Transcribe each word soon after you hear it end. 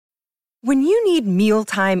When you need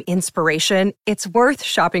mealtime inspiration, it's worth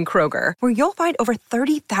shopping Kroger, where you'll find over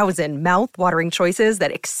 30,000 mouth-watering choices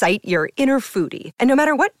that excite your inner foodie. And no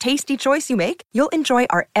matter what tasty choice you make, you'll enjoy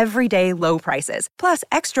our everyday low prices, plus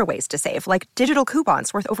extra ways to save, like digital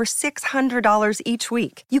coupons worth over $600 each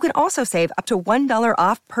week. You can also save up to $1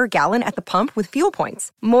 off per gallon at the pump with fuel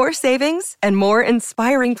points. More savings and more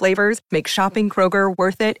inspiring flavors make shopping Kroger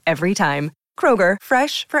worth it every time. Kroger,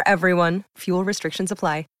 fresh for everyone. Fuel restrictions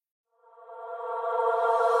apply.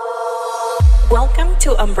 Welcome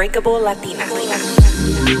to Unbreakable Latina.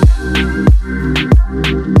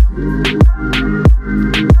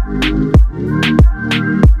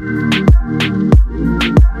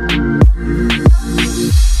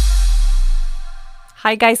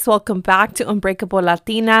 Hi guys, welcome back to Unbreakable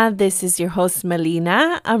Latina. This is your host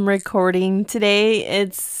Melina. I'm recording today.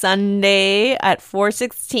 It's Sunday at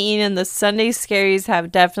 4:16 and the Sunday scaries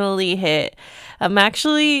have definitely hit. I'm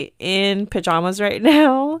actually in pajamas right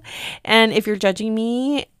now, and if you're judging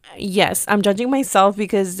me, yes, I'm judging myself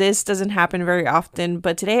because this doesn't happen very often.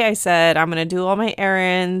 But today I said I'm going to do all my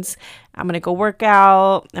errands, I'm going to go work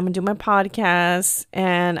out, I'm going to do my podcast,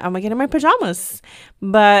 and I'm going to get in my pajamas.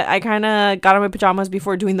 But I kind of got on my pajamas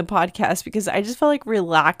before doing the podcast because I just felt like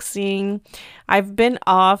relaxing. I've been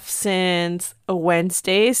off since a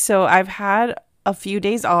Wednesday, so I've had a few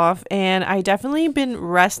days off, and I definitely been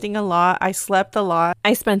resting a lot. I slept a lot.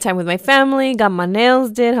 I spent time with my family, got my nails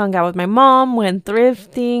did, hung out with my mom, went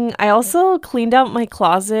thrifting. I also cleaned out my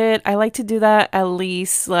closet. I like to do that at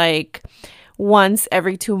least like once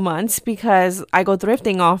every 2 months because I go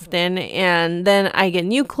thrifting often, and then I get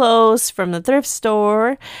new clothes from the thrift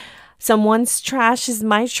store. Someone's trash is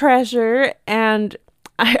my treasure, and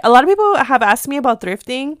a lot of people have asked me about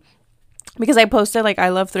thrifting because I posted like I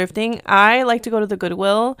love thrifting. I like to go to the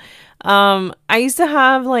Goodwill. I used to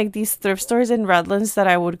have like these thrift stores in Redlands that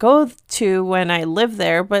I would go to when I lived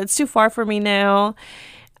there, but it's too far for me now.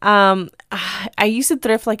 I used to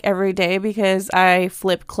thrift like every day because I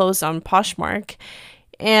flip clothes on Poshmark,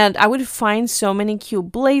 and I would find so many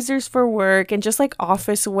cute blazers for work and just like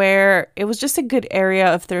office wear. It was just a good area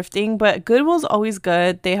of thrifting, but Goodwill's always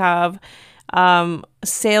good. They have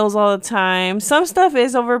sales all the time. Some stuff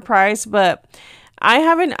is overpriced, but I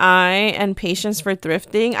have an eye and patience for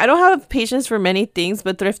thrifting. I don't have patience for many things,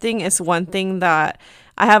 but thrifting is one thing that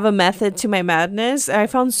I have a method to my madness. I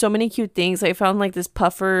found so many cute things. I found like this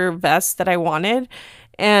puffer vest that I wanted,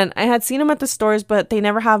 and I had seen them at the stores, but they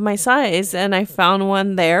never have my size. And I found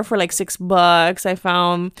one there for like $6. I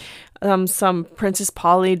found some Princess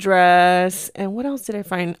Polly dress, and what else did I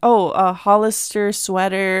find? Oh, a Hollister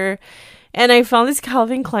sweater. And I found these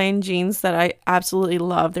Calvin Klein jeans that I absolutely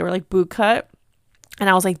love. They were like boot cut. And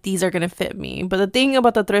I was like, these are going to fit me. But the thing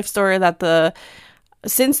about the thrift store that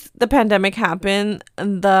since the pandemic happened,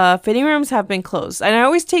 the fitting rooms have been closed. And I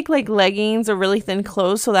always take like leggings or really thin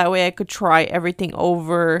clothes so that way I could try everything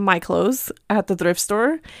over my clothes at the thrift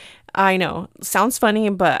store. I know, sounds funny,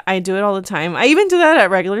 but I do it all the time. I even do that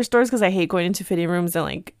at regular stores because I hate going into fitting rooms and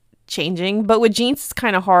like changing. But with jeans, it's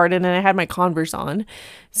kind of hard. And then I had my Converse on.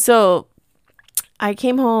 So I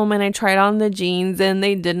came home and I tried on the jeans and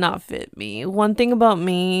they did not fit me. One thing about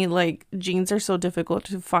me, like jeans are so difficult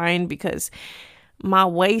to find because my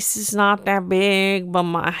waist is not that big, but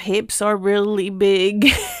my hips are really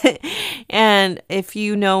big. And if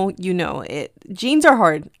you know, you know it. Jeans are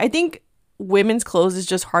hard. I think women's clothes is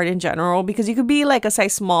just hard in general because you could be like a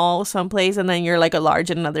size small someplace and then you're like a large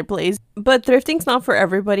in another place. But thrifting's not for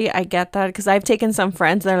everybody. I get that because I've taken some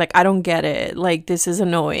friends that are like, I don't get it. Like, this is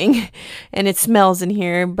annoying and it smells in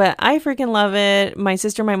here, but I freaking love it. My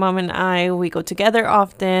sister, my mom, and I, we go together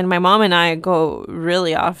often. My mom and I go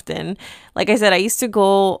really often. Like I said, I used to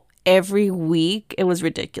go every week. It was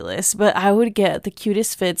ridiculous, but I would get the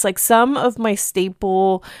cutest fits. Like some of my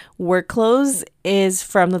staple work clothes is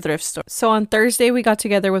from the thrift store. So on Thursday we got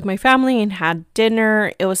together with my family and had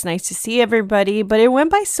dinner. It was nice to see everybody, but it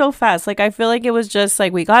went by so fast. Like I feel like it was just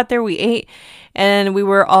like we got there, we ate, and we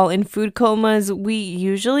were all in food comas. We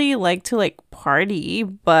usually like to like party,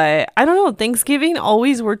 but I don't know, Thanksgiving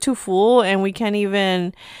always we're too full and we can't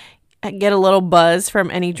even get a little buzz from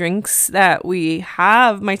any drinks that we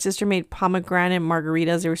have. My sister made pomegranate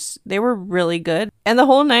margaritas. They were really good. And the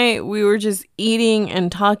whole night we were just eating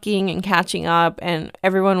and talking and catching up, and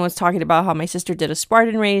everyone was talking about how my sister did a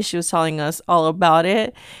Spartan race. She was telling us all about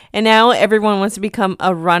it. And now everyone wants to become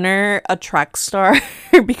a runner, a track star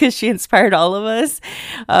because she inspired all of us.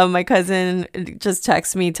 My cousin just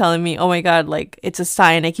texted me telling me, oh my God, like it's a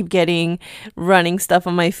sign. I keep getting running stuff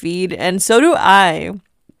on my feed, and so do I.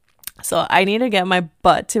 So I need to get my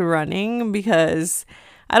butt to running because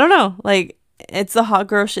I don't know, like it's the hot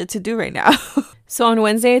girl shit to do right now. So on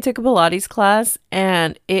Wednesday, I took a Pilates class,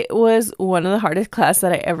 and it was one of the hardest classes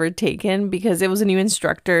that I ever taken because it was a new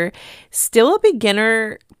instructor, still a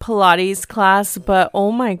beginner Pilates class, but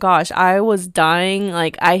oh my gosh, I was dying.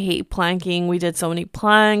 Like, I hate planking. We did so many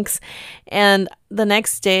planks. And the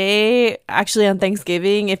next day, actually on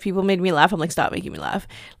Thanksgiving, if people made me laugh, I'm like, stop making me laugh.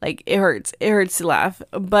 Like, it hurts to laugh,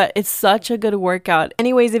 but it's such a good workout.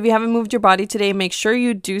 Anyways, if you haven't moved your body today, make sure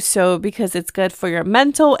you do so because it's good for your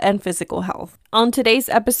mental and physical health. On today's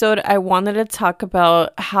episode, I wanted to talk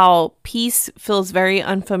about how peace feels very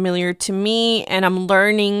unfamiliar to me, and I'm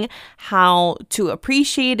learning how to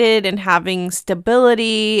appreciate it, and having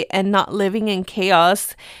stability and not living in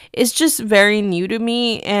chaos is just very new to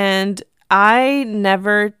me. And I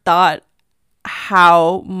never thought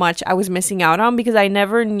how much I was missing out on because I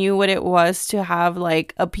never knew what it was to have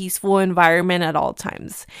like a peaceful environment at all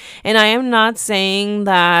times. And I am not saying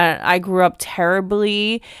that I grew up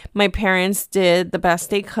terribly. My parents did the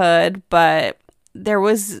best they could, but there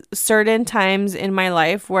was certain times in my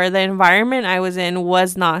life where the environment I was in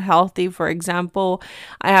was not healthy. For example,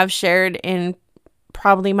 I have shared in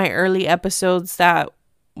probably my early episodes that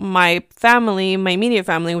my family, my immediate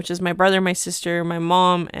family, which is my brother, my sister, my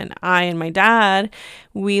mom, and I and my dad,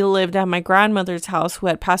 we lived at my grandmother's house who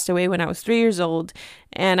had passed away when I was 3 years old.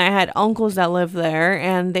 And I had uncles that lived there,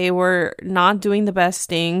 and they were not doing the best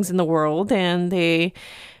things in the world, and they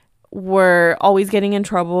were always getting in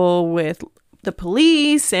trouble with the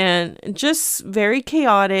police and just very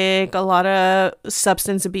chaotic. A lot of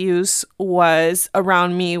substance abuse was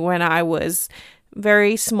around me when I was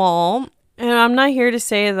very small. And I'm not here to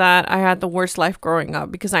say that I had the worst life growing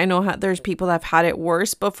up because I know there's people that have had it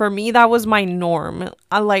worse. But for me, that was my norm.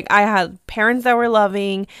 I had parents that were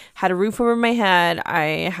loving, had a roof over my head.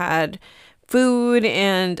 I had food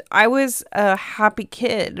and I was a happy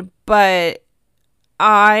kid. But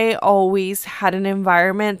I always had an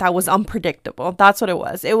environment that was unpredictable. That's what it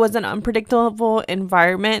was. It was an unpredictable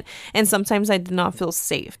environment, and sometimes I did not feel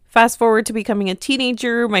safe. Fast forward to becoming a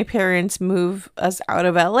teenager, my parents move us out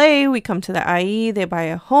of LA. We come to the IE, they buy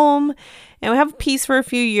a home, and we have peace for a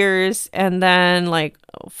few years. And then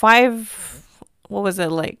 5,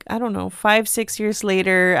 6 years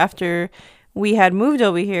later, after we had moved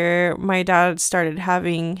over here, my dad started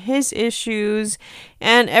having his issues,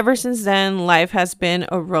 and ever since then, life has been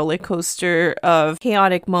a roller coaster of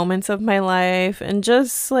chaotic moments of my life and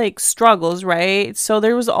just struggles, right? So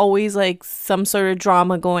there was always some sort of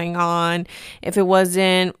drama going on. If it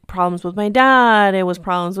wasn't problems with my dad, it was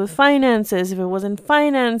problems with finances. If it wasn't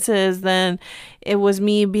finances, then it was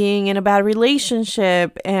me being in a bad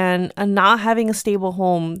relationship and not having a stable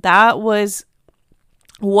home. That was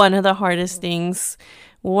one of the hardest things.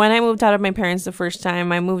 When I moved out of my parents the first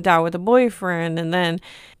time, I moved out with a boyfriend, and then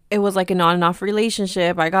it was like an on and off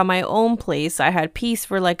relationship. I got my own place. I had peace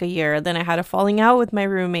for a year. Then I had a falling out with my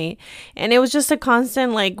roommate, and it was just a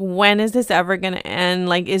constant when is this ever gonna end?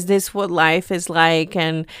 Is this what life is like?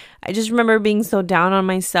 And I just remember being so down on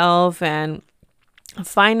myself. And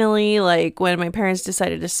finally, when my parents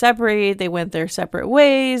decided to separate, they went their separate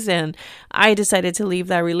ways, and I decided to leave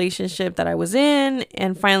that relationship that I was in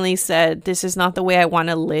and finally said, this is not the way I want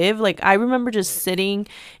to live. I remember just sitting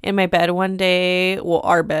in my bed one day, well,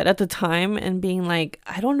 our bed at the time, and being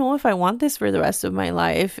I don't know if I want this for the rest of my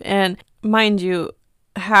life. And mind you,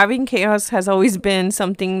 having chaos has always been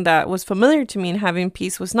something that was familiar to me, and having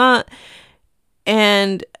peace was not.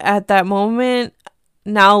 And at that moment,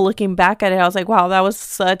 now looking back at it, I was like, wow, that was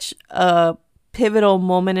such a pivotal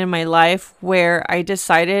moment in my life where I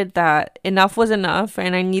decided that enough was enough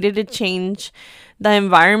and I needed to change the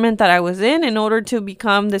environment that I was in order to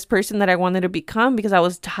become this person that I wanted to become, because I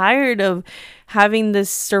was tired of having this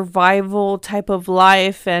survival type of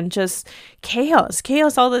life and just chaos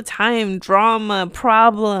all the time, drama,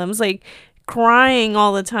 problems, crying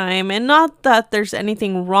all the time. And not that there's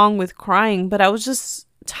anything wrong with crying, but I was just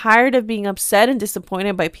tired of being upset and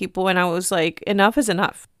disappointed by people, and I was like, enough is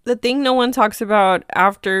enough. The thing no one talks about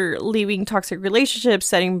after leaving toxic relationships,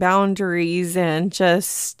 setting boundaries, and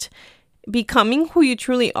just becoming who you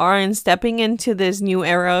truly are and stepping into this new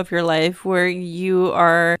era of your life where you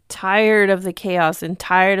are tired of the chaos and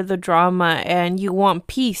tired of the drama, and you want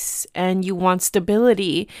peace and you want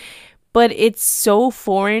stability. But it's so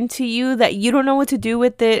foreign to you that you don't know what to do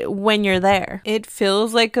with it when you're there. It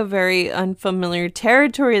feels like a very unfamiliar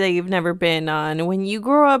territory that you've never been on. When you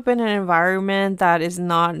grow up in an environment that is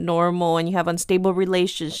not normal and you have unstable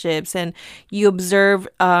relationships and you observe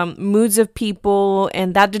moods of people,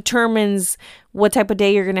 and that determines what type of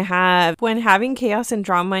day you're going to have. When having chaos and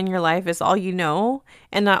drama in your life is all you know,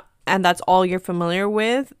 and that's all you're familiar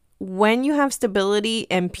with, when you have stability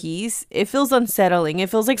and peace, it feels unsettling.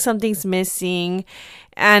 It feels like something's missing.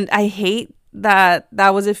 And I hate that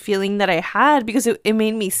was a feeling that I had, because it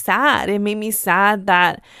made me sad. It made me sad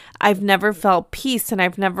that I've never felt peace and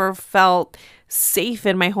I've never felt safe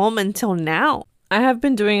in my home until now. I have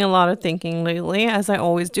been doing a lot of thinking lately, as I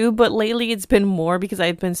always do, but lately it's been more because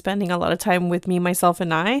I've been spending a lot of time with me, myself,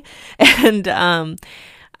 and I. And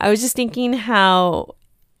I was just thinking how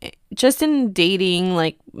just in dating,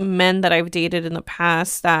 like men that I've dated in the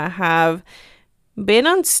past that have been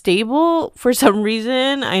unstable for some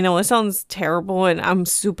reason. I know it sounds terrible and I'm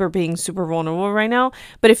being super vulnerable right now,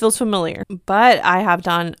 but it feels familiar. But I have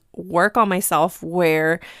done work on myself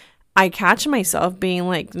where I catch myself being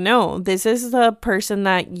like, no, this is the person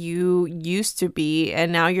that you used to be.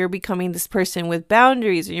 And now you're becoming this person with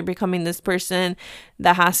boundaries, and you're becoming this person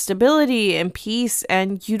that has stability and peace.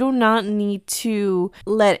 And you do not need to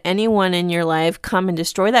let anyone in your life come and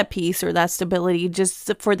destroy that peace or that stability just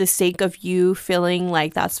for the sake of you feeling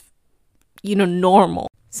like that's, normal.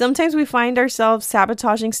 Sometimes we find ourselves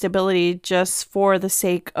sabotaging stability just for the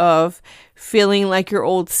sake of feeling like your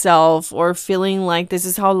old self or feeling like this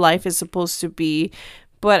is how life is supposed to be.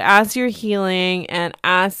 But as you're healing and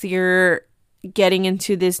as you're getting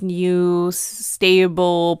into this new,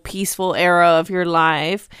 stable, peaceful era of your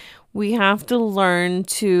life, we have to learn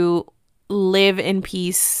to live in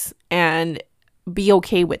peace and be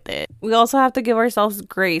okay with it. We also have to give ourselves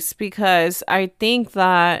grace, because I think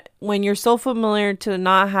that when you're so familiar to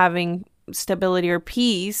not having stability or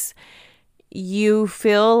peace, you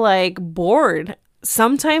feel like bored.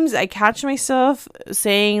 Sometimes I catch myself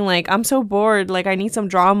saying like, I'm so bored, like I need some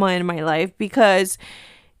drama in my life, because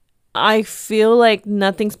I feel like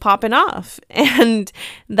nothing's popping off. And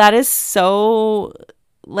that is so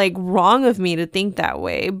like wrong of me to think that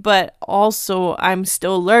way. But also I'm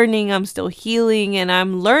still learning, I'm still healing, and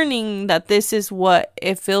I'm learning that this is what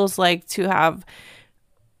it feels like to have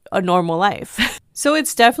a normal life. So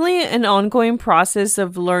it's definitely an ongoing process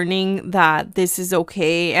of learning that this is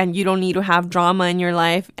okay and you don't need to have drama in your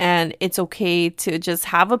life, and it's okay to just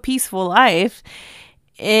have a peaceful life.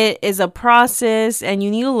 It is a process, and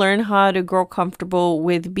you need to learn how to grow comfortable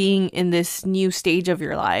with being in this new stage of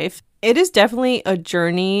your life. It is definitely a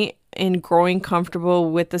journey in growing comfortable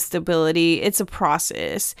with the stability. It's a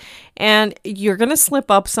process, and you're gonna slip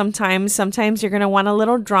up sometimes. Sometimes you're gonna want a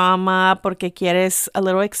little drama porque quieres a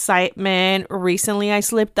little excitement. Recently I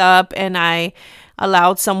slipped up and I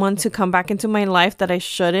allowed someone to come back into my life that I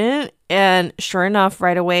shouldn't, and sure enough,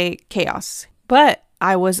 right away, chaos. But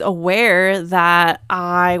I was aware that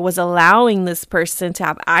I was allowing this person to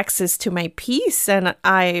have access to my peace, and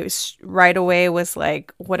I right away was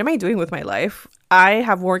like, what am I doing with my life? I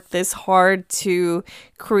have worked this hard to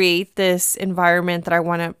create this environment that I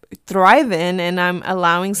want to thrive in, and I'm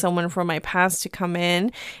allowing someone from my past to come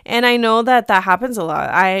in. And I know that happens a lot.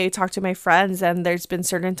 I talk to my friends, and there's been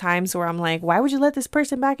certain times where I'm like, why would you let this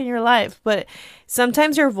person back in your life? But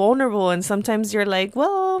sometimes you're vulnerable, and sometimes you're like,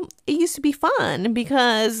 well, it used to be fun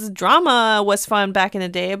because drama was fun back in the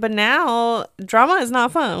day, but now drama is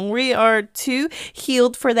not fun. We are too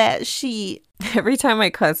healed for that shit. Every time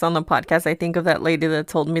I cuss on the podcast, I think of that lady that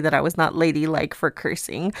told me that I was not ladylike for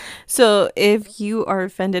cursing. So if you are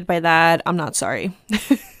offended by that, I'm not sorry.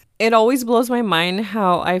 It always blows my mind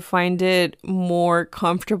how I find it more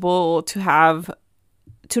comfortable to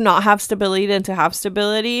not have stability than to have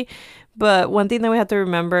stability. But one thing that we have to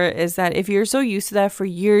remember is that if you're so used to that for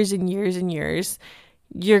years and years and years,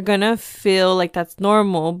 you're gonna feel like that's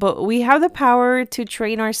normal. But we have the power to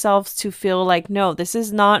train ourselves to feel like, no, this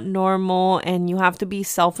is not normal, and you have to be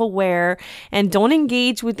self-aware and don't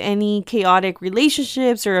engage with any chaotic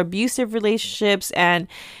relationships or abusive relationships. And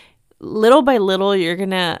little by little, you're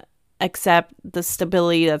gonna accept the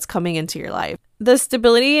stability that's coming into your life. The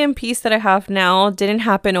stability and peace that I have now didn't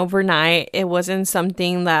happen overnight. It wasn't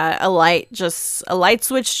something that a light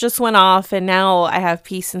switch just went off and now I have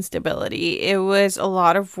peace and stability. It was a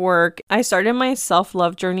lot of work. I started my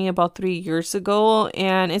self-love journey about 3 years ago,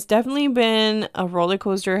 and it's definitely been a roller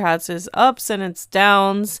coaster. It has its ups and its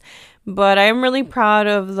downs. But I'm really proud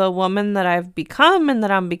of the woman that I've become and that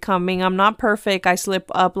I'm becoming. I'm not perfect. I slip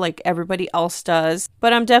up like everybody else does.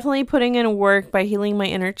 But I'm definitely putting in work by healing my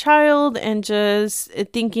inner child and just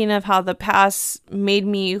thinking of how the past made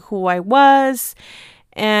me who I was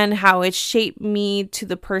and how it shaped me to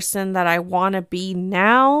the person that I want to be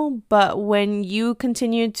now. But when you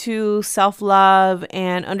continue to self-love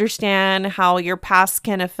and understand how your past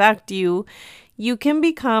can affect you, you can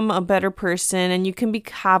become a better person and you can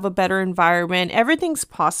have a better environment. Everything's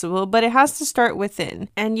possible, but it has to start within.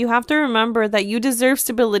 And you have to remember that you deserve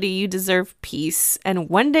stability, you deserve peace. And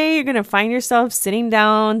one day you're going to find yourself sitting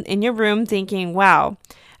down in your room thinking, wow,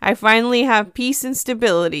 I finally have peace and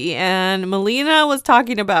stability. And Melina was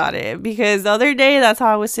talking about it because the other day, that's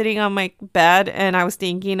how I was sitting on my bed and I was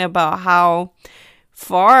thinking about how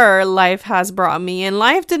far life has brought me, and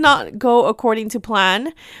life did not go according to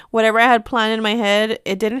plan. Whatever I had planned in my head,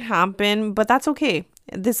 it didn't happen, but that's okay.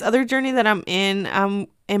 This other journey that I'm in, I'm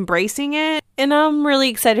embracing it, and I'm really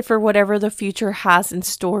excited for whatever the future has in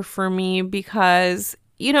store for me because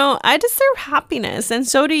I deserve happiness and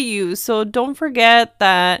so do you. So don't forget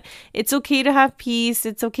that it's okay to have peace.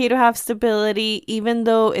 It's okay to have stability, even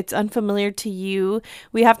though it's unfamiliar to you.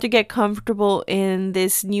 We have to get comfortable in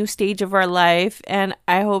this new stage of our life. And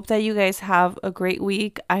I hope that you guys have a great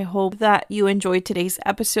week. I hope that you enjoyed today's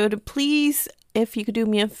episode. Please, if you could do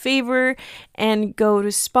me a favor and go to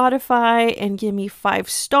Spotify and give me 5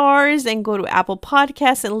 stars and go to Apple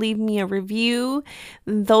Podcasts and leave me a review.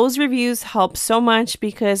 Those reviews help so much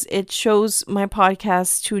because it shows my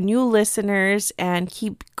podcast to new listeners and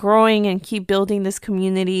keep growing and keep building this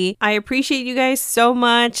community. I appreciate you guys so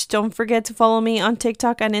much. Don't forget to follow me on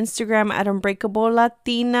TikTok and Instagram at Unbreakable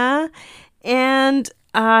Latina. And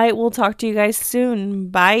I will talk to you guys soon.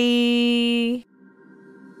 Bye.